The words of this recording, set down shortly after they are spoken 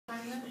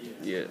that?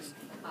 Yes.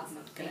 Awesome.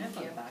 Can I have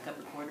Thank a you. backup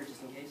recorder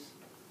just in case?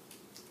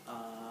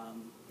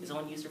 Does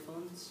someone use their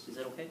phones? Is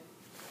that okay?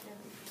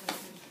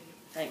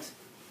 Thanks.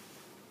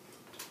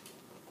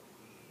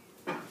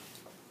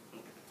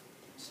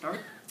 Start.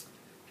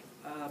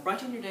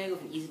 Brighten your day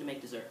with an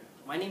easy-to-make dessert.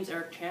 My name is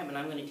Eric Champ, and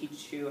I'm going to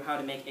teach you how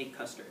to make egg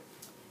custard.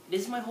 It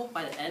is my hope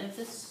by the end of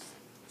this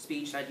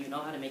speech that you know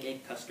how to make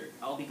egg custard.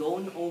 I'll be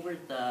going over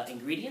the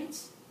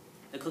ingredients,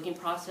 the cooking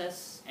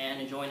process,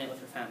 and enjoying it with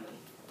your family.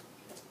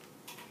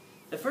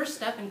 The first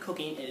step in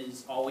cooking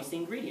is always the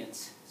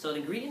ingredients. So the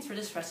ingredients for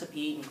this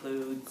recipe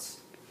includes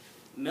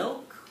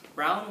milk,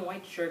 brown and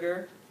white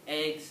sugar,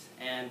 eggs,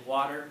 and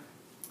water.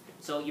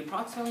 So you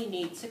approximately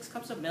need 6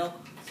 cups of milk,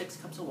 6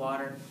 cups of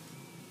water,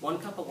 1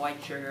 cup of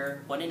white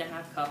sugar,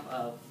 1.5 cup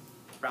of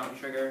brown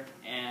sugar,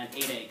 and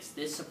 8 eggs.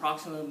 This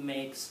approximately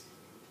makes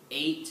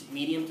 8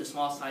 medium to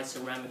small size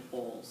ceramic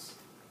bowls.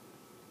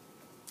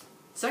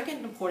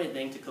 Second important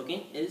thing to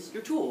cooking is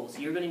your tools.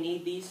 You're going to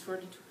need these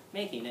for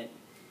making it.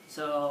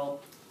 So,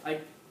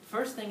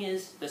 first thing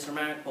is the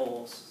ceramic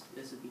bowls.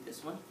 This would be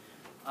this one.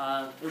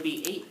 It would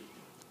be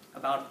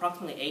about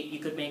approximately 8. You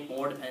could make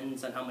more,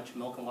 depends on how much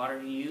milk and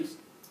water you use.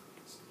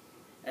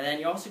 And then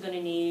you're also going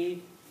to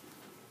need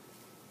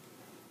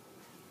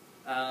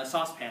a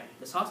saucepan.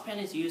 The saucepan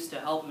is used to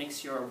help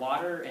mix your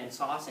water and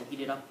sauce and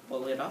heat it up,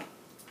 boil it up.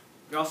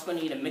 You're also going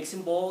to need a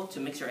mixing bowl to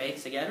mix your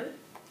eggs together.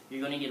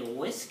 You're going to need a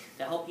whisk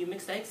to help you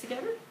mix the eggs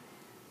together.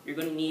 You're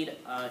going to need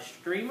a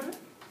strainer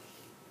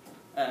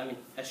to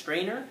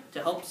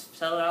help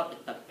settle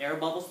out the air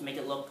bubbles to make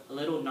it look a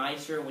little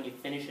nicer when you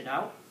finish it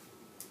out.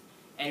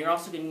 And you're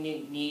also going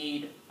to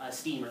need a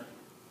steamer.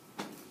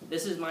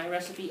 This is my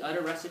recipe.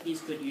 Other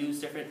recipes could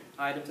use different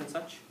items and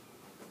such.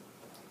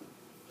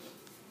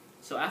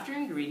 So after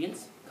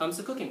ingredients comes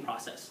the cooking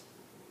process.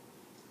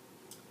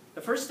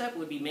 The first step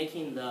would be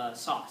making the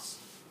sauce.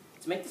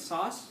 To make the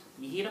sauce,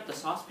 you heat up the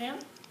saucepan,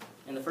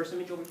 in the first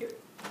image over here.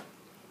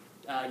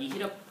 You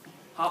heat up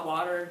hot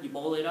water, you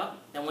boil it up,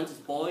 then once it's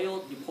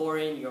boiled, you pour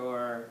in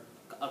a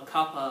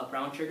cup of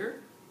brown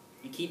sugar.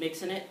 You keep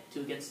mixing it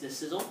till it gets this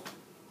sizzle.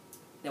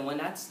 Then when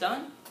that's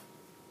done,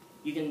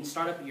 you can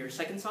start up your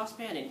second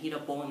saucepan and heat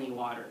up boiling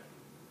water.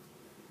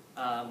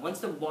 Once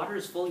the water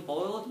is fully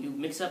boiled, you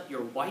mix up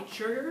your white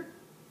sugar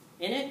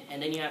in it,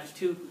 and then you have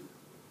two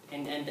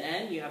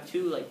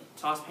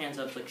saucepans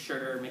of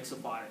sugar mixed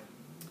with water.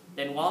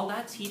 Then while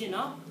that's heating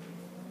up,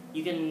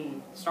 you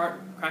can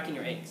start cracking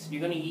your eggs. You're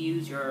going to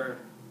use your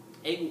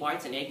egg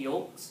whites and egg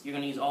yolks. You're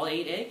going to use all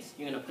 8 eggs.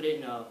 You're going to put it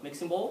in a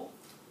mixing bowl.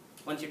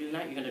 Once you're doing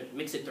that, you're going to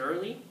mix it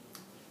thoroughly.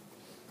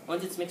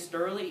 Once it's mixed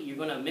thoroughly, you're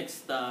going to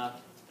mix the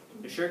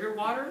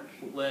water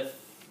with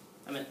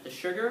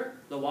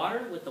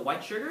the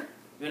white sugar.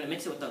 You're going to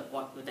mix it with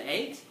the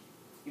eggs.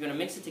 You're going to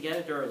mix it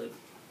together thoroughly.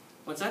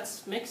 Once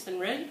that's mixed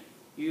and ready,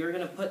 you're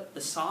going to put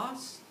the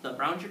sauce, the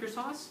brown sugar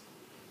sauce,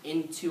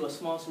 into a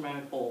small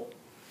ceramic bowl.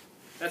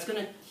 That's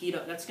going to heat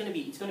up. It's going to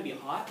be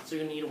hot, so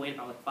you're going to need to wait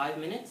about 5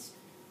 minutes.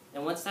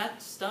 And once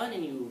that's done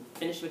and you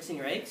finish mixing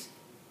your eggs,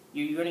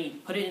 you're going to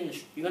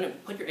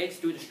put your eggs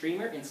through the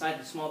streamer inside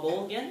the small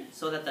bowl again,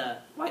 so that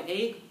the white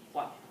egg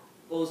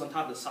goes on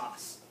top of the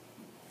sauce.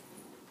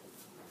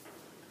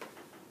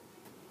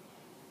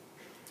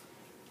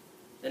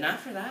 Then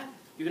after that,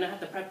 you're going to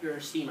have to prep your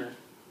steamer.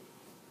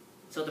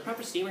 So to prep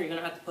a steamer, you're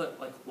going to have to put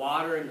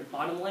water in the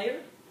bottom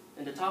layer,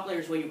 and the top layer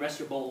is where you rest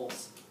your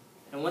bowls.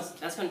 And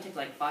that's going to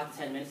take 5 to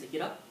 10 minutes to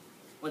heat up.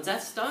 Once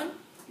that's done,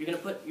 you're going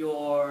to put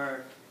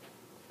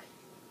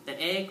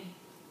the egg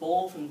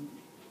bowl from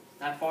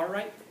that far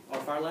right, or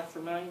far left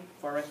for mine,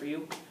 far right for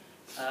you.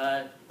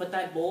 Put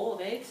that bowl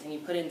of eggs and you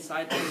put it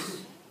inside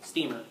this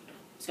steamer.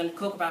 It's going to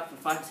cook about for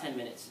 5 to 10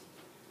 minutes.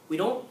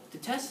 To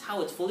test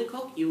how it's fully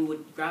cooked, you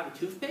would grab a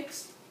toothpick,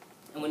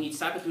 and when you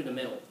stab it through the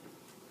middle.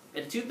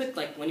 If the toothpick,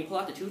 when you pull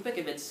out the toothpick,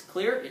 if it's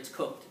clear, it's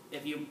cooked.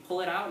 If you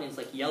pull it out and it's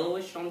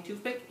yellowish on the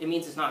toothpick, it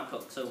means it's not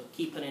cooked, so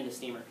keep putting it in the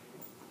steamer.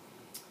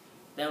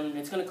 Then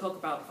it's going to cook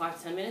about 5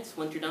 to 10 minutes.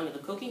 Once you're done with the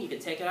cooking, you can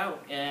take it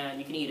out and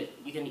you can eat it.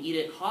 You can eat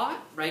it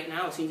hot right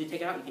now. As soon as you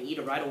take it out, you can eat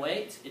it right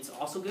away. It's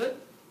also good.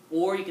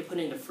 Or you can put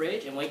it in the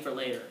fridge and wait for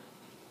later.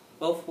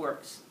 Both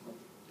works.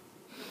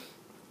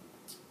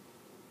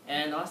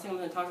 And the last thing I'm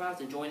going to talk about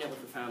is enjoying it with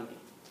your family.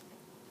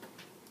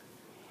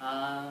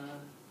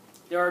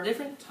 There are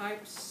different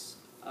types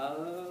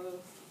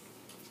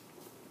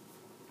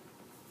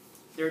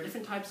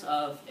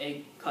of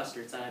egg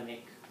custards that I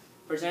make.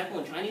 For example,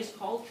 in Chinese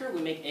culture,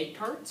 we make egg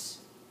tarts.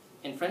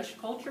 In French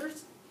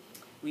cultures,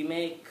 we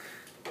make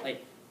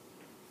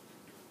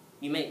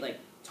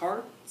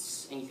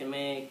tarts, and you can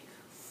make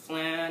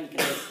flan, you can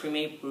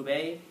make crème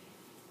brûlée.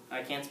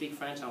 I can't speak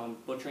French, so I'm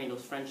butchering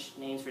those French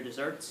names for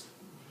desserts.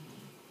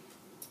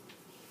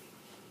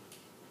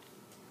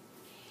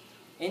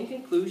 In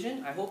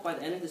conclusion, I hope by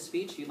the end of the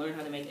speech you learned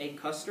how to make egg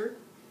custard.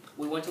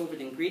 We went over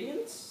the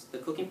ingredients, the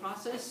cooking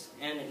process,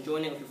 and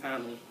enjoying it with your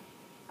family.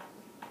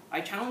 I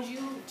challenge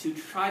you to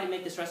try to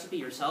make this recipe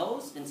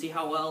yourselves and see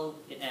how well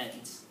it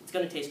ends. It's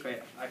going to taste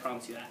great, I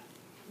promise you that.